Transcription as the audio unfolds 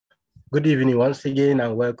Good evening once again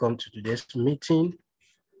and welcome to today's meeting.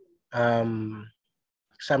 So I'm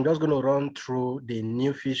just going to run through the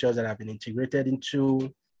new features that have been integrated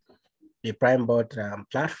into the PrimeBot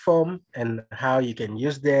platform and how you can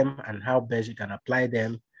use them and how best you can apply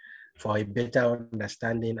them for a better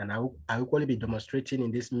understanding. And I'll equally be demonstrating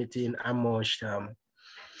in this meeting how much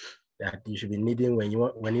that you should be needing when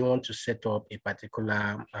you want to set up a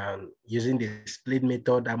particular using the split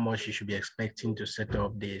method, how much you should be expecting to set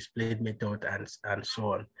up the split method and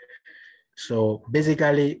so on. So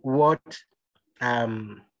basically what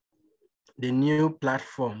the new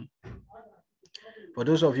platform, for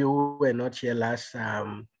those of you who were not here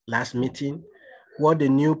last meeting, what the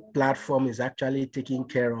new platform is actually taking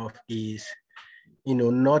care of is,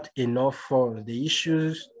 not enough funds. The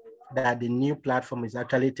issues that the new platform is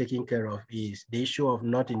actually taking care of is the issue of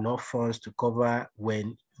not enough funds to cover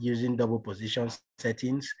when using double position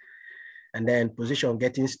settings, and then position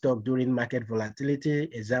getting stuck during market volatility.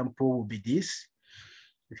 Example would be this.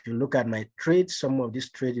 If you look at my trades, some of these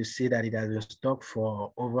trades, you see that it has been stuck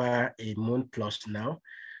for over a month plus now.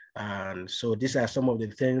 And so these are some of the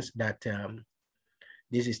things that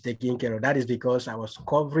this is taking care of. That is because I was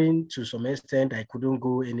covering to some extent, I couldn't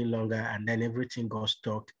go any longer, and then everything got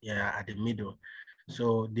stuck at the middle.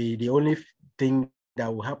 So the only thing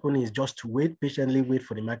that will happen is just to patiently wait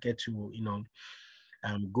for the market to,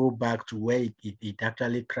 go back to where it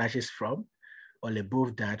actually crashes from, or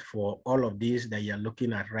above that, for all of these that you're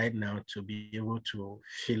looking at right now to be able to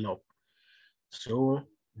fill up. So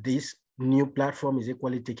this new platform is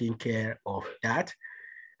equally taking care of that,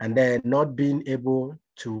 and then not being able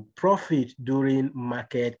to profit during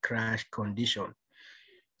market crash condition.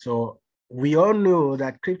 So we all know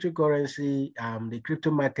that cryptocurrency, the crypto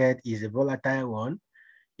market is a volatile one.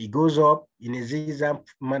 It goes up in a zigzag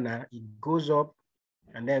manner. It goes up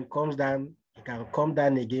and then comes down. It can come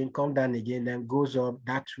down again, then goes up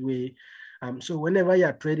that way. So whenever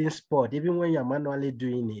you're trading spot, even when you're manually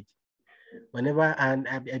doing it, and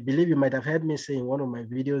I believe you might have heard me say in one of my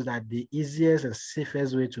videos that the easiest and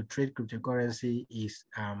safest way to trade cryptocurrency is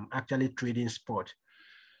actually trading spot.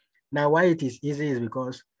 Now, why it is easy is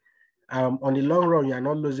because on the long run, you are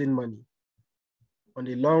not losing money. On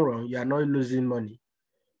the long run, you are not losing money.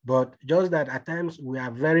 But just that at times we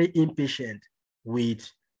are very impatient with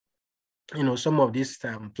some of this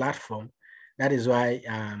platform. That is why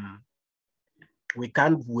we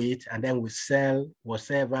can't wait, and then we sell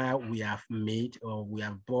whatever we have made or we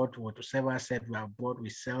have bought, whatever asset we have bought, we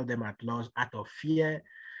sell them at loss out of fear,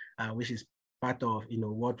 which is part of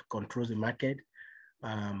what controls the market.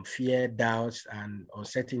 Fear, doubts, and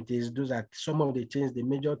uncertainties. Those are some of the things, the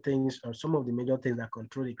major things, or some of the major things that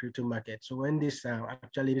control the crypto market. So when this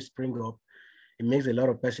actually spring up, it makes a lot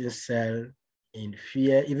of persons sell in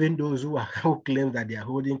fear. Even those who claim that they are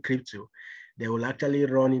holding crypto, they will actually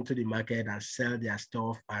run into the market and sell their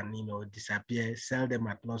stuff and disappear, sell them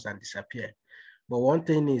at loss and disappear. But one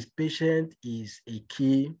thing is, patience is a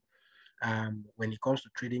key when it comes to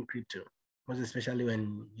trading crypto, most especially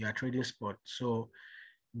when you are trading spot. So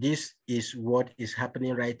this is what is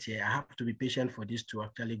happening right here. I have to be patient for this to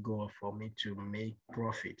actually go off for me to make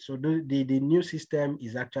profit. So the new system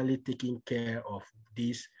is actually taking care of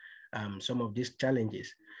this, some of these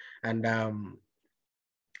challenges. And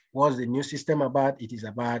what's the new system about? It is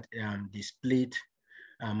about the split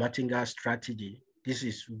matching strategy. This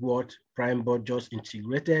is what PrimeBot just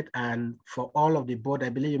integrated. And for all of the board, I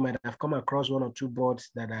believe you might have come across one or two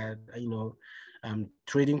boards that are,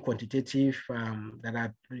 trading quantitative, that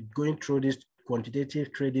are going through this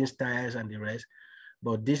quantitative trading styles and the rest.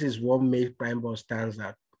 But this is what makes PrimeBot stands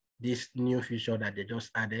out, this new feature that they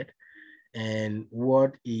just added. And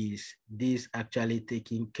what is this actually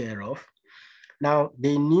taking care of? Now,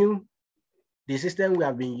 the system we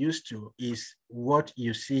have been used to is what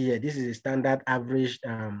you see here. This is a standard average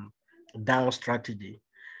down strategy,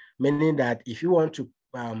 meaning that if you want to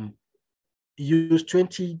use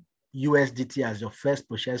 20 USDT as your first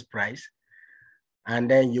purchase price, and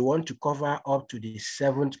then you want to cover up to the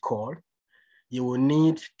 7th call, you will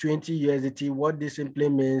need 20 USDT. What this simply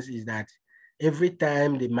means is that every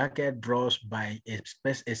time the market drops by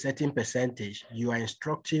a certain percentage, you are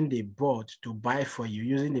instructing the bot to buy for you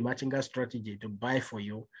using the matching strategy to buy for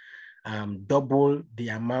you double the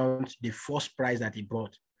amount, the first price that he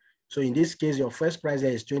bought. So in this case, your first price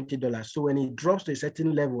there is $20. So when it drops to a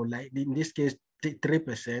certain level, like in this case,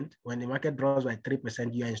 3%, when the market drops by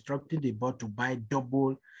 3%, you are instructing the bot to buy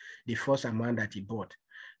double the first amount that he bought.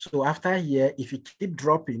 So after here, if you keep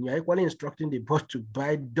dropping, you're equally instructing the bot to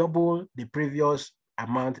buy double the previous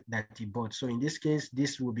amount that he bought. So in this case,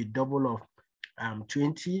 this will be double of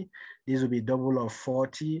 20, this will be double of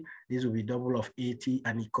 40, this will be double of 80,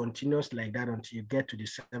 and it continues like that until you get to the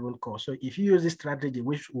 7th call. So if you use this strategy,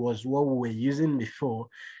 which was what we were using before,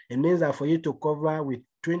 it means that for you to cover with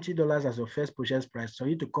 $20 as your first purchase price, so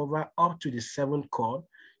you to cover up to the 7th call,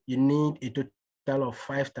 you need a total of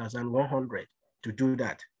 5,100 to do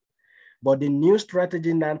that. But the new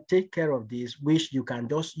strategy now take care of this, which you can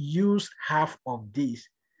just use half of this.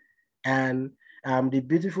 And the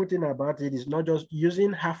beautiful thing about it is not just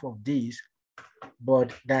using half of this,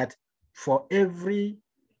 but that for every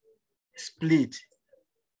split,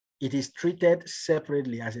 it is treated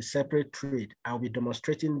separately as a separate trade. I'll be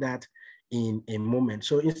demonstrating that in a moment.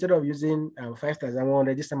 So instead of using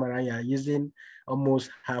 5,100 this time around, you are using almost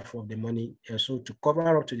half of the money. So to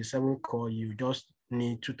cover up to the 7th call, you just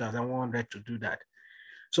need 2,100 to do that.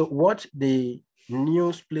 So what the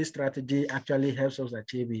new split strategy actually helps us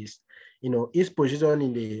achieve is, each position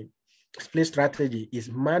in the split strategy is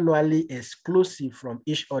manually exclusive from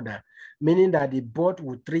each other, meaning that the bot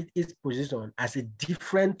will treat each position as a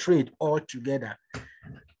different trade altogether.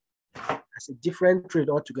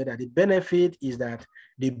 The benefit is that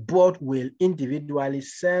the bot will individually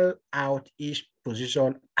sell out each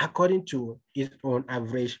position according to its own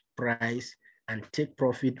average price and take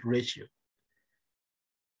profit ratio.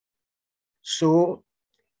 So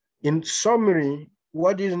in summary,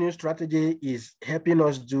 what this new strategy is helping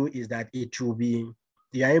us do is that you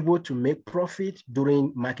are able to make profit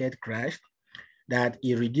during market crash, that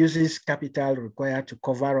it reduces capital required to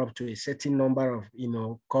cover up to a certain number of,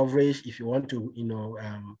 coverage if you want to,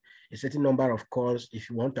 a certain number of calls if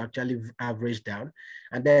you want to actually average down.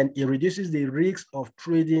 And then it reduces the risk of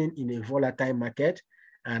trading in a volatile market,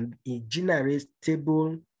 and it generates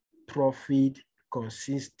stable profit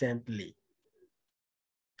consistently.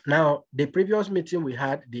 Now, the previous meeting we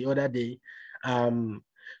had the other day, some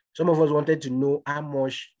of us wanted to know how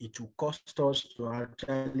much it will cost us to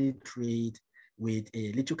actually trade with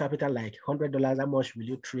a little capital like $100. How much will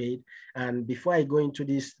you trade? And before I go into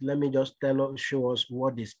this, let me just show us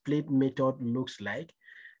what the split method looks like.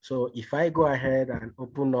 So if I go ahead and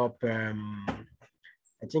open up,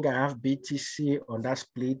 I think I have BTC on that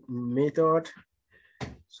split method.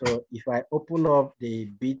 So if I open up the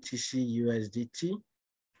BTC USDT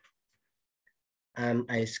and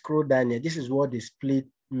I scroll down here, this is what the split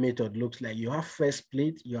method looks like. You have first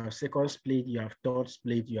split, you have second split, you have third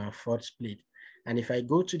split, you have fourth split. And if I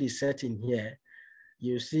go to the setting here,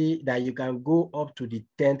 you see that you can go up to the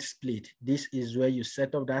 10th split. This is where you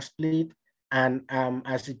set up that split. And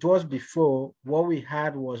as it was before, what we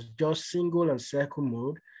had was just single and circle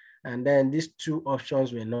mode. And then these two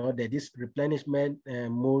options were not there. This replenishment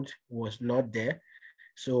mode was not there.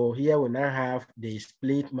 So here we now have the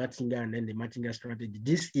split Martingale and then the Martingale strategy.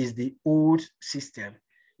 This is the old system.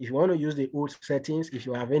 If you want to use the old settings, if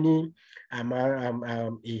you have any a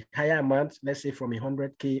higher amount, let's say from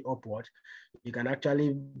 100K upward, you can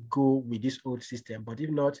actually go with this old system. But if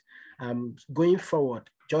not, going forward,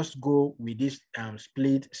 just go with this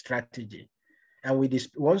split strategy. And with this,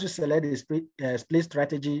 once you select the split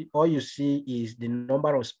strategy, all you see is the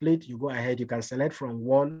number of split. You go ahead, you can select from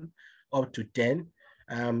 1 up to 10.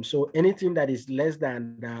 So anything that is less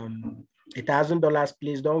than $1,000,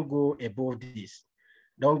 please don't go above this.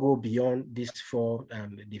 Don't go beyond this for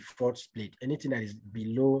the fourth split. Anything that is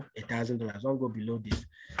below $1,000, don't go below this.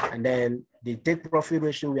 And then the take profit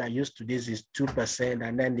ratio we are used to this is 2%.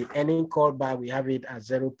 And then the earning callback, we have it at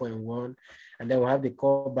 0.1. And then we have the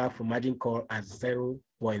callback for margin call at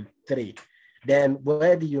 0.3. Then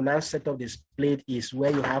where do you now set up the split is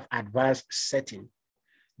where you have advanced setting.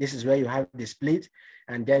 This is where you have the split.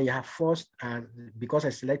 And then you have first, because I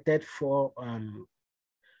selected for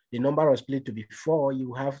the number of split to be 4,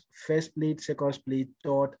 you have first split, second split,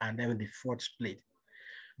 third, and then the fourth split.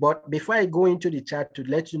 But before I go into the chart to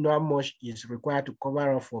let you know how much is required to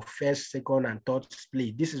cover up for first, second, and third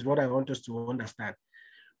split, this is what I want us to understand.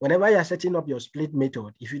 Whenever you're setting up your split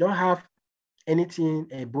method, if you don't have anything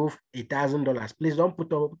above $1,000, please don't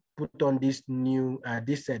put on this new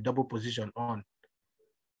double position on.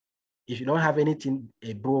 If you don't have anything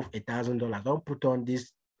above $1,000, don't put on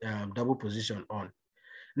this double position on.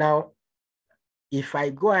 Now, if I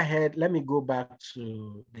go ahead, let me go back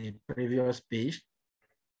to the previous page.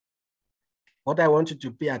 What I want you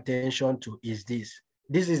to pay attention to is this.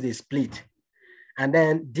 This is the split. And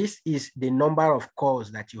then this is the number of calls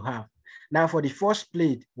that you have. Now for the first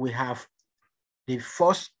split, we have the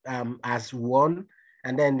first as 1,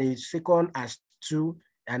 and then the second as 2,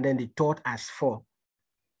 and then the third as 4.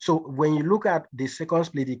 So when you look at the second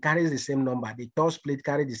split, it carries the same number. The third split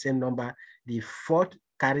carries the same number. The fourth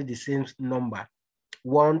carries the same number,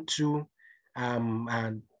 1, 2,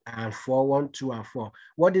 and 4, 1, 2, and 4.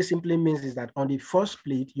 What this simply means is that on the first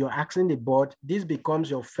split, you're asking the board, this becomes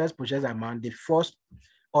your first purchase amount. The first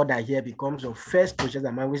order here becomes your first purchase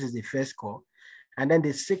amount, which is the first call. And then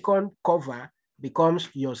the second cover becomes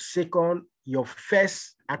your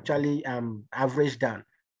first actually average down.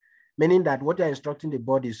 Meaning that what you're instructing the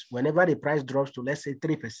board is whenever the price drops to, let's say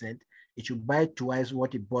 3%, it should buy twice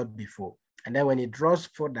what it bought before. And then when it drops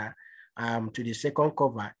further to the second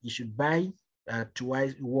cover, it should buy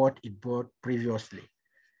twice what it bought previously.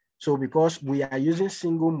 So because we are using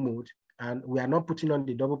single mode and we are not putting on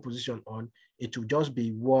the double position on, it will just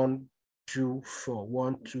be 1, 2, 4,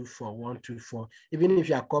 1, 2, 4, 1, 2, 4. Even if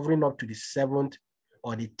you are covering up to the 7th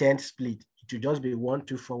or the 10th split, it will just be 1,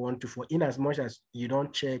 2, 4, 1, 2, 4, in as much as you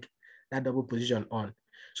don't check that double position on.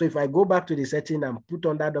 So if I go back to the setting and put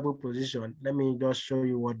on that double position, let me just show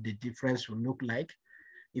you what the difference will look like.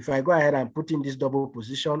 If I go ahead and put in this double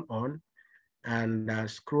position on and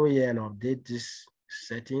scroll here and update these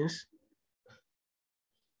settings.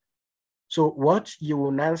 So what you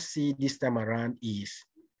will now see this time around is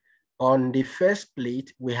on the first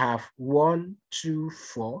split, we have 1, 2,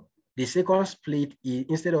 4. The second split is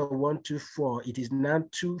instead of 1, 2, 4, it is now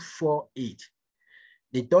 2, 4, 8.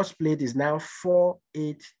 The third split is now 4,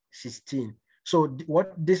 8, 16. So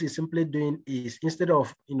what this is simply doing is instead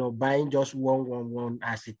of buying just 1, 1, 1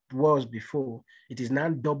 as it was before, it is now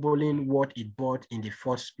doubling what it bought in the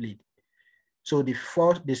first split. So the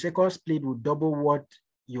second split will double what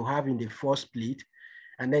you have in the first split,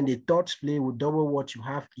 and then the third split will double what you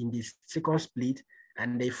have in the second split,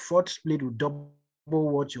 and the fourth split will double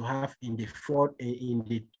what you have in the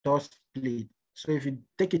third split. So if you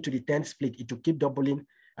take it to the 10th split, it will keep doubling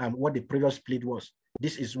what the previous split was.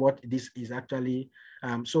 This is what this is actually.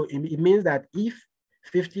 So it means that if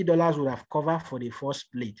 $50 would have covered for the first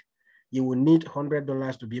split, you will need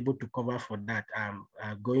 $100 to be able to cover for that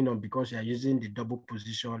going on, because you are using the double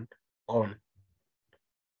position on.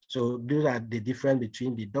 So those are the difference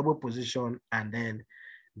between the double position and then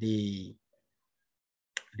the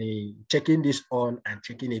checking this on and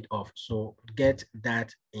checking it off. So get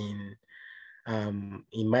that in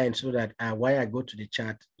mind so that while I go to the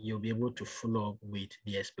chart, you'll be able to follow up with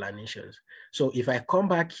the explanations. So if I come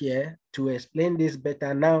back here to explain this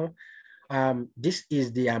better now, this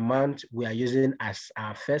is the amount we are using as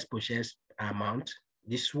our first purchase amount.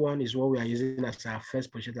 This one is what we are using as our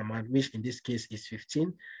first purchase amount, which in this case is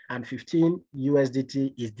 15, and 15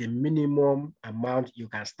 USDT is the minimum amount you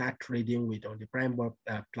can start trading with on the PrimeBot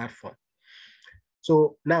platform.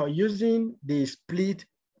 So now using the split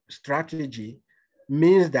strategy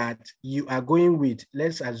means that you are going with,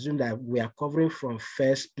 let's assume that we are covering from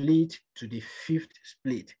first split to the 5th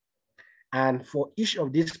split. And for each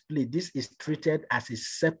of these split, this is treated as a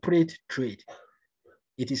separate trade.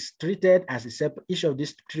 It is treated as a separate, each of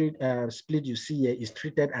these split you see here is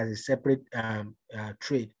treated as a separate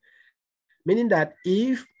trade. Meaning that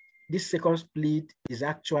if this second split is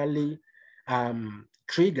actually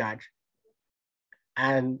triggered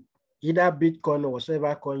and either Bitcoin or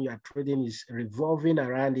whatever coin you are trading is revolving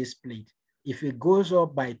around this split, if it goes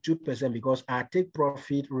up by 2%, because our take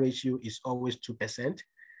profit ratio is always 2%,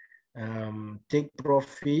 take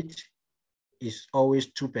profit is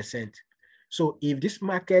always 2%. So if this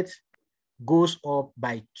market goes up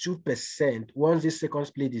by 2%, once this second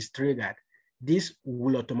split is triggered, this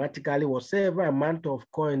will automatically, whatever amount of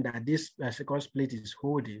coin that this second split is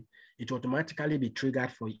holding, it will automatically be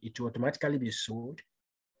triggered for it will automatically be sold,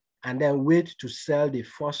 and then wait to sell the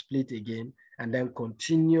first split again, and then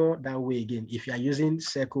continue that way again. If you are using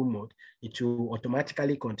circle mode, it will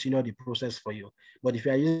automatically continue the process for you. But if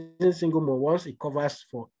you are using single mode, once it covers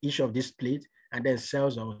for each of these splits and then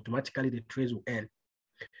sells, automatically the trades will end.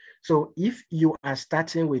 So if you are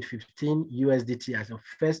starting with 15 USDT as a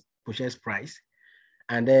first purchase price,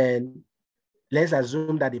 and then let's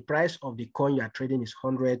assume that the price of the coin you are trading is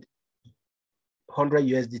 100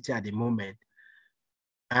 USDT at the moment,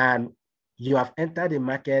 and you have entered the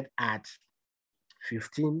market at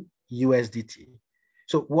 15 USDT.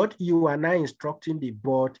 So what you are now instructing the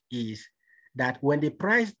board is that when the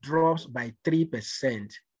price drops by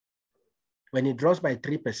 3%, when it drops by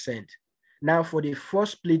 3%, now for the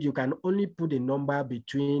first split, you can only put a number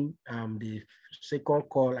between the second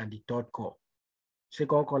call and the third call.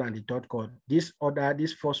 Second call and the third call. This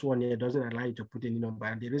first one here doesn't allow you to put any number.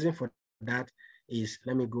 And the reason for that is,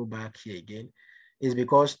 let me go back here again, is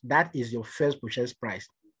because that is your first purchase price.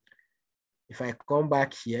 If I come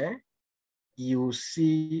back here, you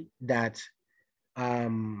see that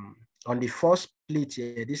on the first split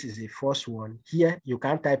here, this is the first one. Here, you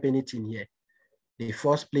can't type anything here. the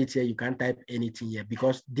first split here, you can't type anything here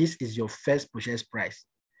because this is your first purchase price.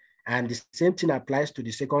 And the same thing applies to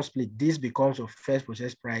the second split. This becomes your first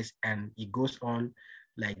purchase price and it goes on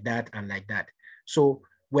like that and like that. So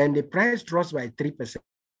when the price drops by 3%,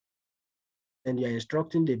 and you're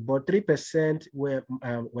instructing the bot 3% where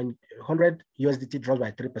when 100 USDT drops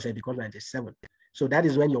by 3%, it becomes 97. So that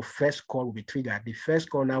is when your first call will be triggered. The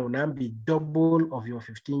first call now will now be double of your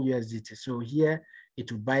 15 USDT. So here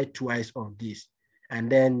it will buy twice of this. And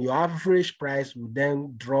then your average price will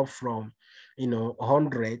then drop from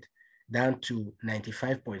 100 down to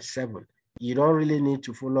 95.7. You don't really need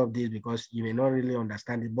to follow up this because you may not really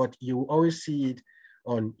understand it, but you always see it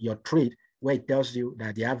on your trade where it tells you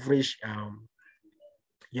that the average,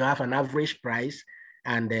 you have an average price,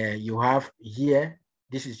 and you have here,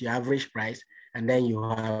 this is your average price, and then you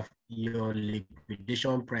have your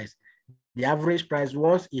liquidation price. The average price,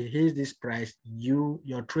 once it hits this price,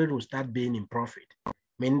 your trade will start being in profit,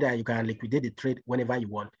 meaning that you can liquidate the trade whenever you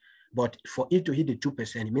want. But for it to hit the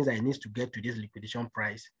 2%, it means that it needs to get to this liquidation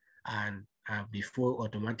price, and before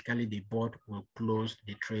automatically the bot will close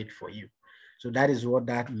the trade for you. So that is what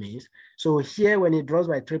that means. So here, when it drops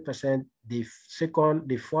by 3%, the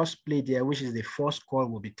first split here, which is the first call,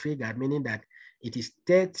 will be triggered, meaning that it is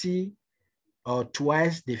 30 or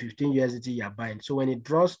twice the 15 USDT you are buying. So when it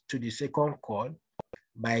drops to the second call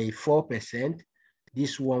by 4%,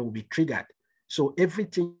 this one will be triggered. So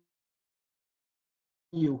everything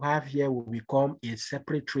you have here will become a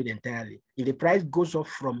separate trade entirely. If the price goes up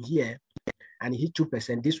from here and it hits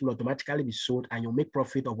 2%, this will automatically be sold and you'll make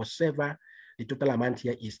profit of whatever the total amount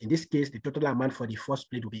here is. In this case, the total amount for the first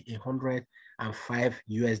split will be 105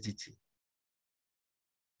 USDT.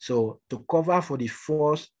 So to cover for the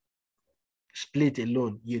first split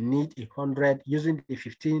alone, you need 100, using the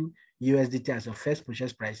 15 USDT as a first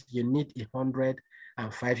purchase price, you need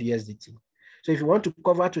 105 USDT. So if you want to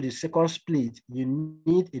cover to the second split, you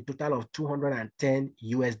need a total of 210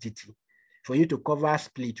 USDT for you to cover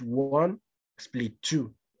split 1, split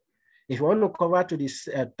 2. If you want to cover to this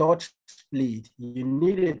third split, you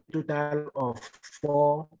need a total of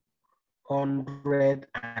 420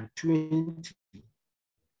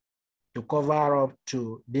 to cover up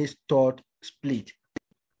to this third split.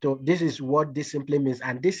 So this is what this simply means.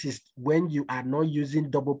 And this is when you are not using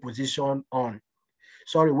double position on.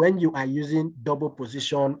 Sorry, when you are using double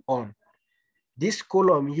position on. This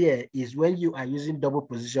column here is when you are using double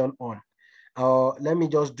position on. Let me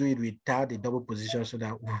just do it without the double position so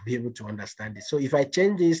that we'll be able to understand it. So if I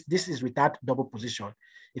change this is without double position.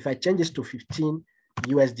 If I change this to 15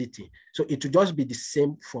 USDT, so it will just be the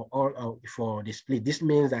same for all for the split. This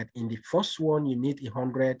means that in the first one, you need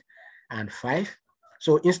 105.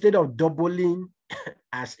 So instead of doubling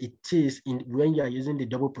as it is when you are using the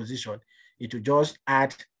double position, it will just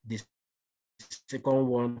add the second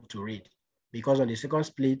one to it. Because on the second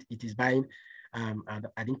split, it is buying, and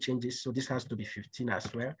I didn't change this, so this has to be 15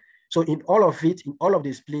 as well. So in all of it, in all of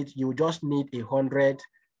the split, you just need 105.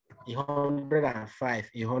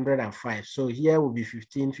 So here will be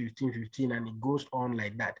 15, 15, 15, and it goes on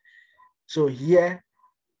like that. So here,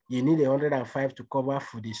 you need 105 to cover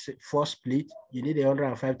for the first split. You need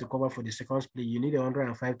 105 to cover for the second split. You need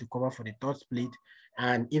 105 to cover for the third split.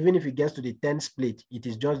 And even if it gets to the 10th split, it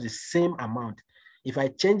is just the same amount. If I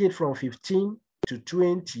change it from 15 to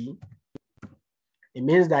 20, it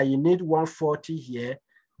means that you need 140 here.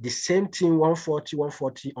 The same thing, 140,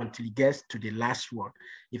 140 until it gets to the last one.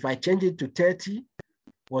 If I change it to 30,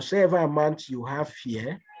 whatever amount you have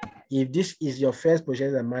here, if this is your first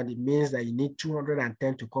purchase amount, it means that you need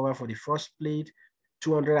 210 to cover for the first split,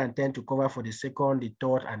 210 to cover for the second, the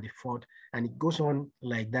third, and the fourth, and it goes on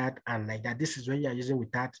like that and like that. This is when you are using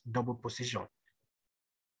without double position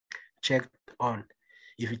checked on.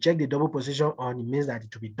 If you check the double position on, it means that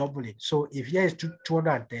it will be doubling. So if here is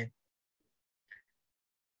 210,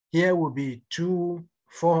 here will be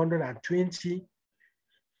 420.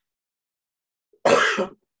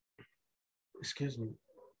 Excuse me.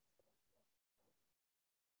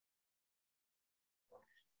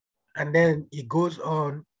 And then it goes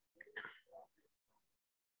on.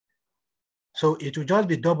 So it will just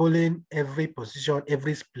be doubling every position,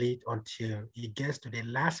 every split until it gets to the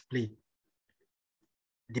last split,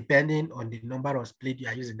 depending on the number of split you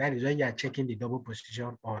are using. That is when you are checking the double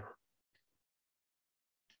position on.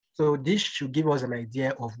 So this should give us an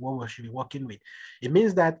idea of what we should be working with. It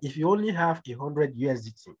means that if you only have 100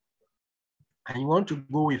 USDT and you want to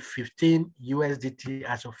go with 15 USDT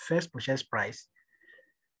as your first purchase price,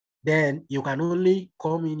 then you can only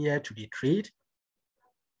come in here to the trade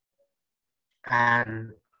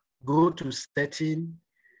and go to setting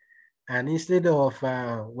And instead of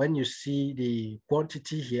when you see the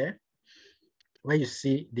quantity here, where you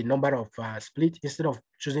see the number of split, instead of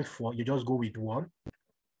choosing 4, you just go with 1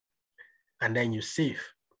 and then you save.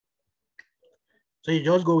 So you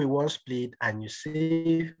just go with 1 split and you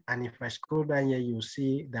save. And if I scroll down here, you'll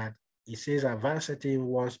see that it says advanced setting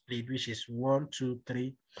 1 split, which is 1, 2,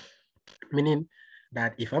 3, meaning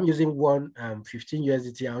that if I'm using 15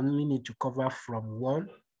 USDT, I only need to cover from 1,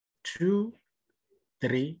 2,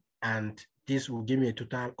 3, and this will give me a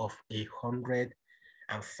total of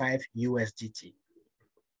 105 USDT.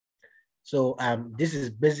 So this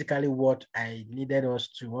is basically what I needed us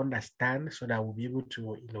to understand so that we'll be able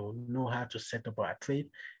to know how to set up our trade.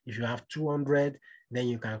 If you have 200, then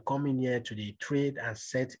you can come in here to the trade and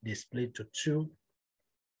set the split to 2.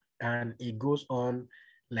 And it goes on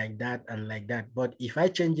like that and like that. But if I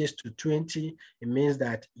change this to 20, it means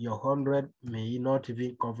that your 100 may not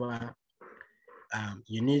even cover.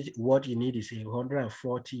 What you need is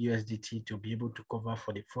 140 USDT to be able to cover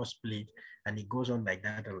for the first split, and it goes on like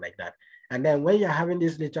that and like that. And then when you're having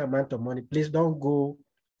this little amount of money, please don't go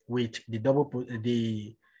with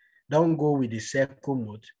don't go with the circle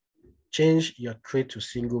mode. Change your trade to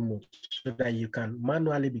single mode so that you can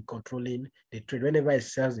manually be controlling the trade. Whenever it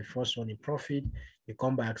sells the first one in profit, you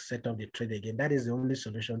come back, set up the trade again. That is the only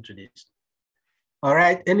solution to this. All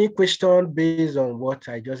right, any question based on what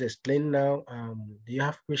I just explained now? Do you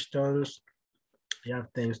have questions? Do you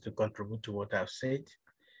have things to contribute to what I've said?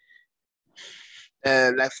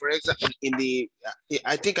 Like for example,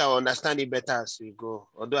 I think I'll understand it better as we go.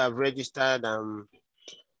 Although I've registered,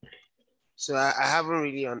 so I haven't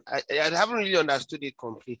really understood it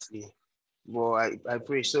completely. But I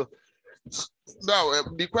pray so. Now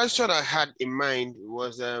the question I had in mind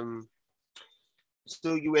was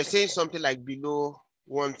so you were saying something like below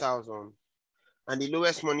 1,000, and the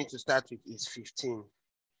lowest money to start with is 15,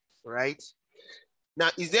 right? Now,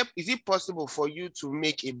 is it possible for you to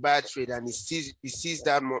make a bad trade and it sees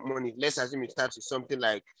that money? Let's assume it starts with something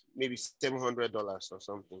like maybe $700 or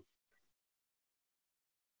something.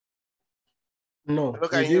 No,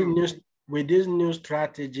 with this new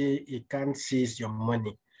strategy, it can't seize your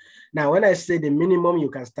money. Now, when I say the minimum you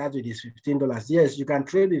can start with is $15, yes, you can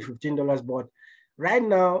trade with $15, but right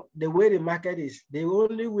now, the way the market is, the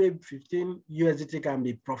only way 15 USDT can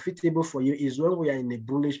be profitable for you is when we are in a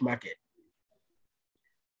bullish market.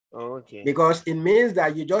 Oh, okay. Because it means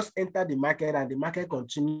that you just enter the market and the market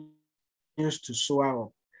continues to soar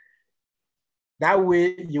up. That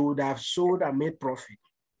way, you would have sold and made profit.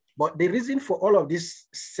 But the reason for all of these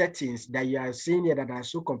settings that you are seeing here that are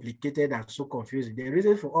so complicated and so confusing, the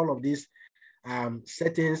reason for all of these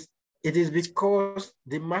settings, it is because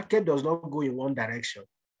the market does not go in one direction.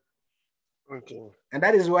 Okay. And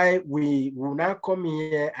that is why we will now come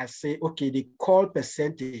here and say, okay, the call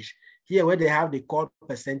percentage, here where they have the call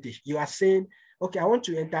percentage, you are saying, okay, I want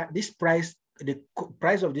to enter this price, the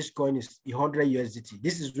price of this coin is 100 USDT.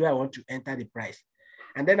 This is where I want to enter the price.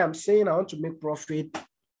 And then I'm saying I want to make profit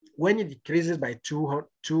when it decreases by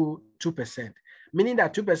 2%, meaning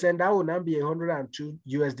that 2%, that will now be 102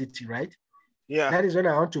 USDT, right? Yeah. That is when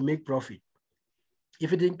I want to make profit.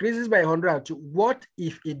 If it increases by 102, what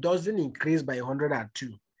if it doesn't increase by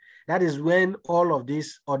 102? That is when all of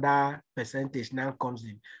this other percentage now comes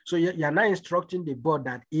in. So you're now instructing the bot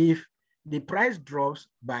that if the price drops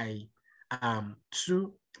by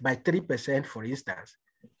 3%, for instance,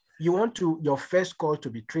 you want your first call to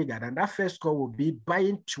be triggered, and that first call will be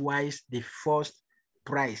buying twice the first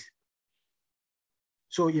price.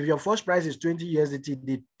 So if your first price is 20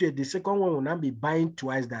 USDT, the second one will now be buying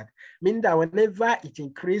twice that, meaning that whenever it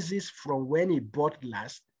increases from when it bought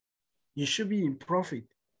last, you should be in profit,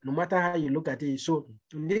 no matter how you look at it. So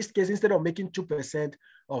in this case, instead of making 2%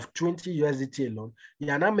 of 20 USDT alone,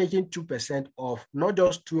 you are now making 2% of not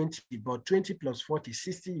just 20, but 20 plus 40,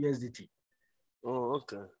 60 USDT. Oh,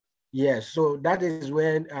 okay. Yes, so that is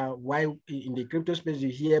when why in the crypto space you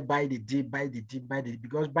hear buy the dip, buy the dip, buy the dip,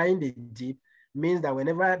 because buying the dip means that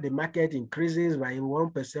whenever the market increases by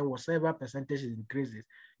 1%, whatever percentage it increases,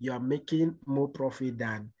 you are making more profit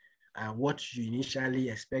than what you initially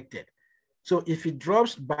expected. So if it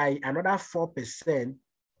drops by another 4%,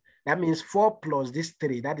 that means 4 plus this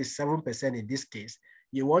 3, that is 7% in this case.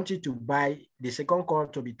 You want it to buy the second call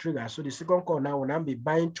to be triggered. So the second call now will not be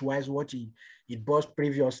buying twice what it bought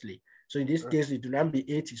previously. So in this case, it will not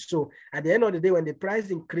be 80. So at the end of the day, when the price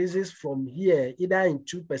increases from here, either in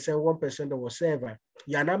 2%, 1% or whatever,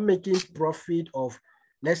 you are not making profit of,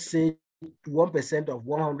 let's say, 1% of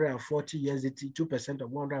 140 USDT, 2%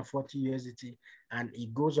 of 140 USDT, and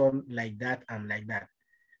it goes on like that and like that.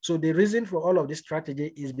 So the reason for all of this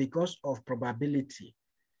strategy is because of probability.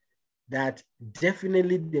 that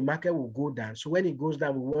definitely the market will go down. So when it goes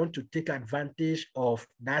down, we want to take advantage of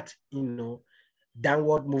that,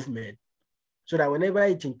 downward movement, so that whenever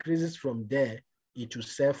it increases from there, it will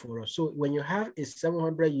sell for us. So when you have a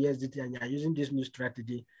 700 USDT and you're using this new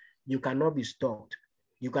strategy, you cannot be stocked.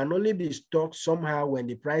 You can only be stocked somehow when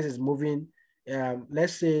the price is moving.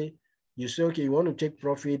 Let's say you say, okay, you want to take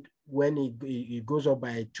profit when it goes up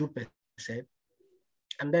by 2%.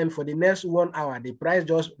 And then for the next 1 hour, the price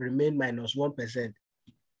just remain minus 1%.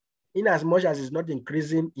 In as much as it's not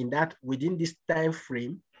increasing in that within this time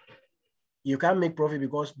frame, you can't make profit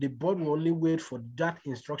because the board will only wait for that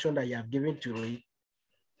instruction that you have given to it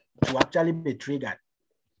to actually be triggered.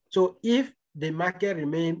 So if the market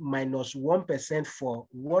remain minus 1% for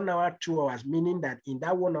 1 hour, 2 hours, meaning that in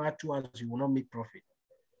that 1 hour, 2 hours, you will not make profit.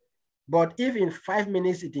 But if in 5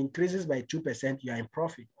 minutes it increases by 2%, you are in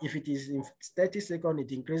profit. If it is in 30 seconds,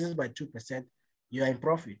 it increases by 2%, you are in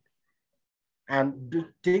profit. And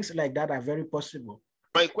things like that are very possible.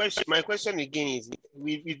 My question again is,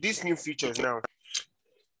 with these new features now,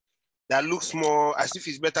 that looks more as if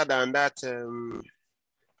it's better than that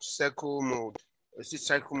circle mode. Is it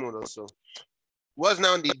cycle mode also? What's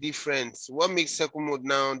now the difference? What makes circle mode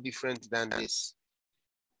now different than this?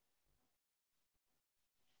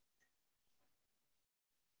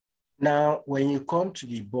 Now, when you come to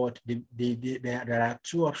the bot, there are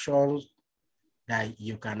two options that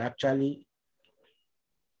you can actually.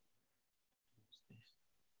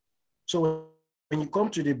 So when you come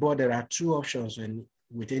to the board, there are two options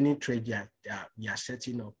with any trade you are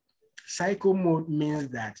setting up. Cycle mode means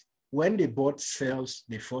that when the bot sells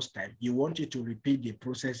the first time, you want it to repeat the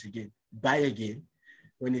process again, buy again.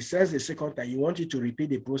 When it sells the second time, you want it to repeat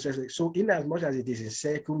the process. So in as much as it is in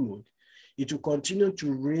cycle mode, it will continue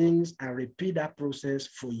to rinse and repeat that process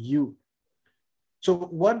for you. So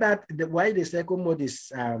why the cycle mode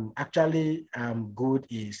is actually good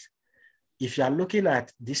is, if you are looking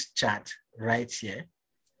at this chart right here,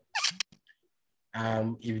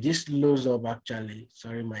 if this loads up actually,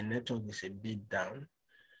 sorry, my network is a bit down.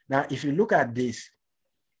 Now, if you look at this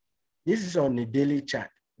is on the daily chart,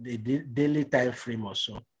 the daily time frame or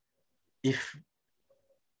so. If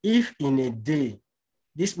in a day,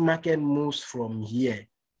 this market moves from here,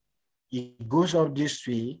 it goes up this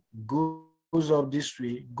way, goes up this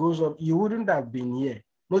way, goes up, you wouldn't have been here.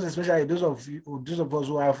 Most especially those of us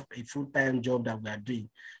who have a full-time job that we are doing.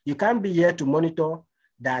 You can't be here to monitor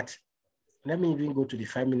that. Let me even go to the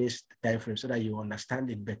 5 minutes time frame so that you understand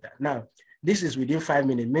it better. Now, this is within 5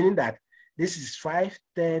 minutes, meaning that this is 5,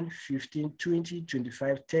 10, 15, 20,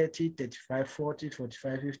 25, 30, 35, 40,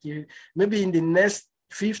 45, 50. Maybe in the next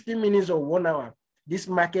 50 minutes or 1 hour, this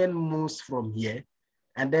market moves from here,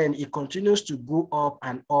 and then it continues to go up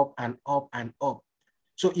and up and up and up.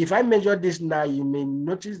 So if I measure this now, you may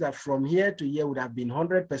notice that from here to here would have been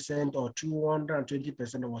 100% or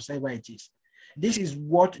 220% or whatever it is. This is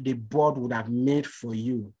what the board would have made for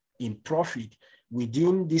you in profit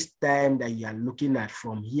within this time that you are looking at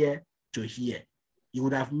from here to here. You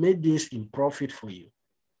would have made this in profit for you.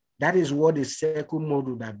 That is what the circle mode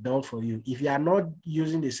would have done for you. If you are not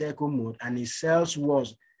using the circle mode and it sells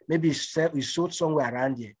once, maybe it sold somewhere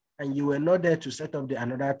around here and you were not there to set up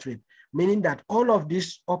another trade, meaning that all of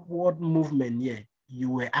this upward movement here,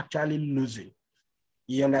 you were actually losing.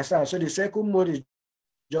 You understand? So the circle mode is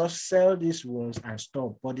just sell this once and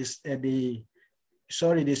stop. But the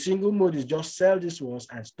single mode is just sell this once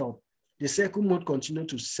and stop. The circle mode continue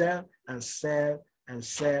to sell and sell and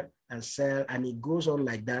sell and sell, and it goes on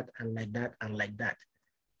like that and like that and like that.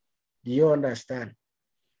 Do you understand?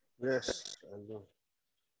 Yes, I know.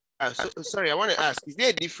 Sorry, I want to ask, is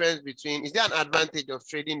there a difference between, is there an advantage of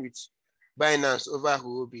trading with Binance over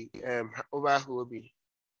Huobi?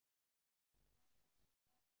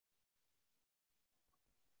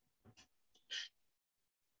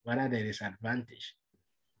 Whether there is advantage?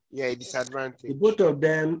 Yeah, a disadvantage. Both of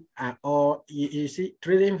them are all, you see,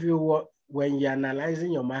 TradingView, when you're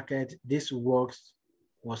analyzing your market, this works,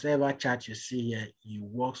 whatever chart you see here, it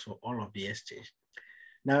works for all of the exchange.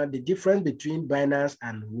 Now, the difference between Binance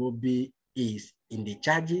and Huobi is in the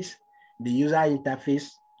charges, the user interface.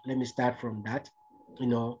 Let me start from that.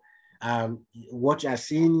 What you are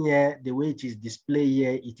seeing here, the way it is displayed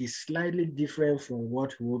here, it is slightly different from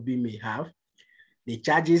what Huobi may have. The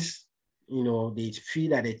charges, the fee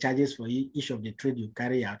that it charges for each of the trade you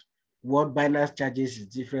carry out, what Binance charges is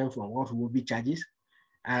different from what Huobi charges.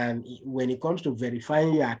 And when it comes to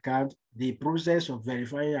verifying your account, the process of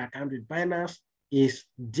verifying your account with Binance is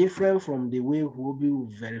different from the way Huobi will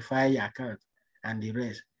verify your account and the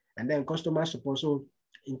rest. And then customer support. So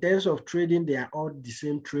in terms of trading, they are all the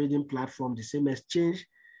same trading platform, the same exchange.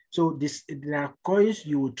 So there are coins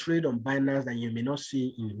you will trade on Binance that you may not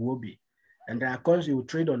see in Huobi. And there are coins you will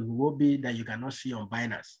trade on Huobi that you cannot see on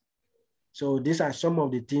Binance. So these are some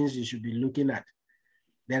of the things you should be looking at.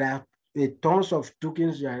 There are tons of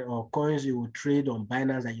tokens or coins you will trade on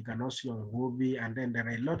Binance that you cannot see on Huobi, and then there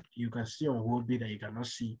are a lot you can see on Huobi that you cannot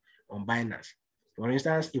see on Binance. For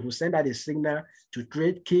instance, if you send out a signal to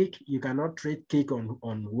trade cake, you cannot trade cake on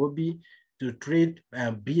Huobi. To trade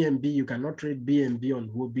BNB, you cannot trade BNB on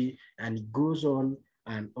Huobi, and it goes on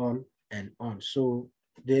and on and on. So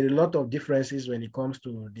there are a lot of differences when it comes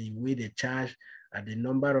to the way they charge and the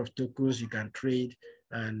number of tokens you can trade,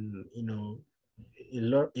 and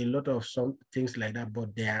a lot of some things like that,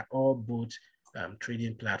 but they are all both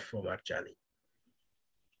trading platform actually.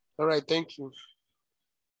 All right, thank you.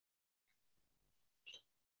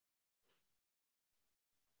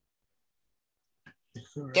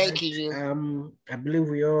 Right. Thank you. I believe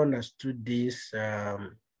we all understood this.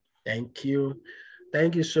 Thank you.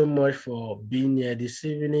 Thank you so much for being here this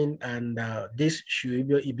evening. And this should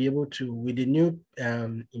be able to, with the new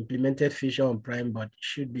implemented feature on PrimeBot,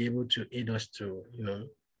 should be able to aid us to,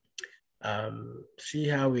 see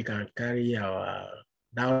how we can carry our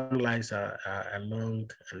downlines along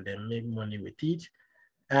and then make money with it.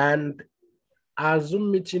 And our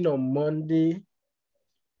Zoom meeting on Monday,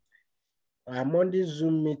 our Monday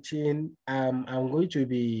Zoom meeting, I'm going to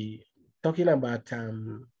be talking about,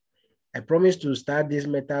 I promised to start this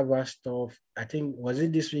metaverse stuff. I think, was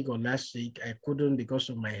it this week or last week? I couldn't because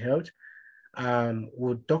of my health.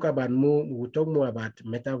 We'll talk more about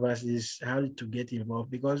metaverses, how to get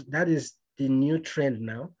involved, because that is the new trend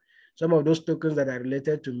now. Some of those tokens that are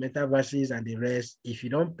related to metaverses and the rest, if you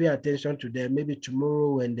don't pay attention to them, maybe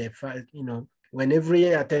tomorrow when when every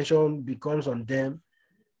attention becomes on them,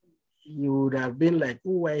 you would have been like,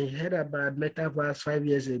 oh, I heard about metaverse 5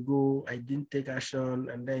 years ago, I didn't take action,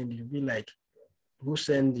 and then you'll be like, who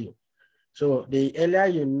sent you? So the earlier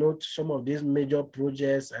you note some of these major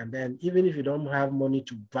projects, and then even if you don't have money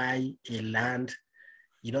to buy a land,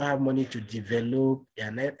 you don't have money to develop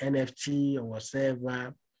an NFT or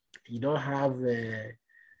whatever, you don't have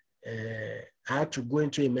how to go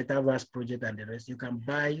into a metaverse project and the rest, you can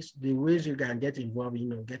buy the ways you can get involved,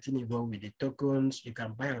 getting involved with the tokens. You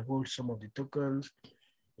can buy and hold some of the tokens,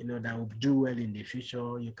 that will do well in the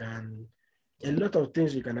future. You can, a lot of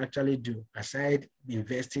things you can actually do aside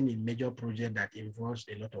investing in major project that involves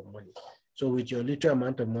a lot of money. So with your little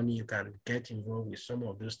amount of money, you can get involved with some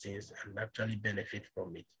of those things and actually benefit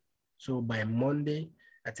from it. So by Monday,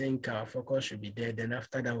 I think our focus should be there. Then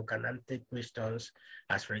after that, we can take questions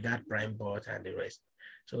as regard PrimeBot and the rest.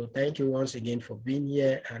 So thank you once again for being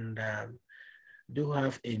here, and do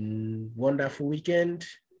have a wonderful weekend,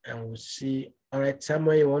 and we'll see. All right,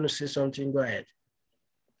 Samuel, you want to say something? Go ahead.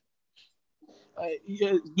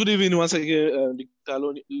 Yeah, good evening once again,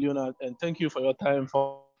 Leonard, and thank you for your time,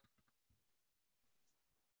 for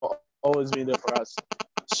always being there for us.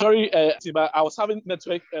 Sorry, but I was having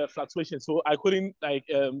network fluctuation, so I couldn't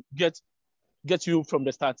get you from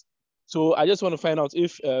the start. So I just want to find out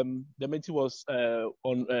if the meeting was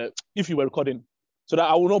on, if you were recording, so that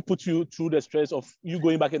I will not put you through the stress of you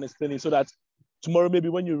going back and explaining, so that tomorrow maybe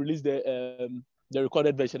when you release the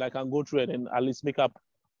recorded version, I can go through it and at least make up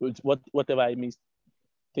with whatever I missed.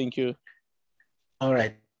 Thank you. All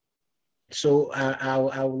right. So I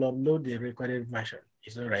will upload the recorded version.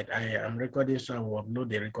 It's all right. I am recording, so I will upload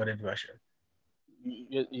the recorded version.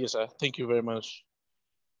 Yes, sir. Thank you very much.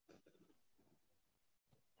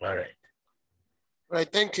 All right. All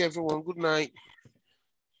right. Thank you, everyone. Good night.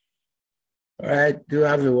 All right. Do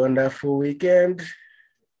have a wonderful weekend.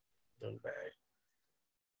 Bye.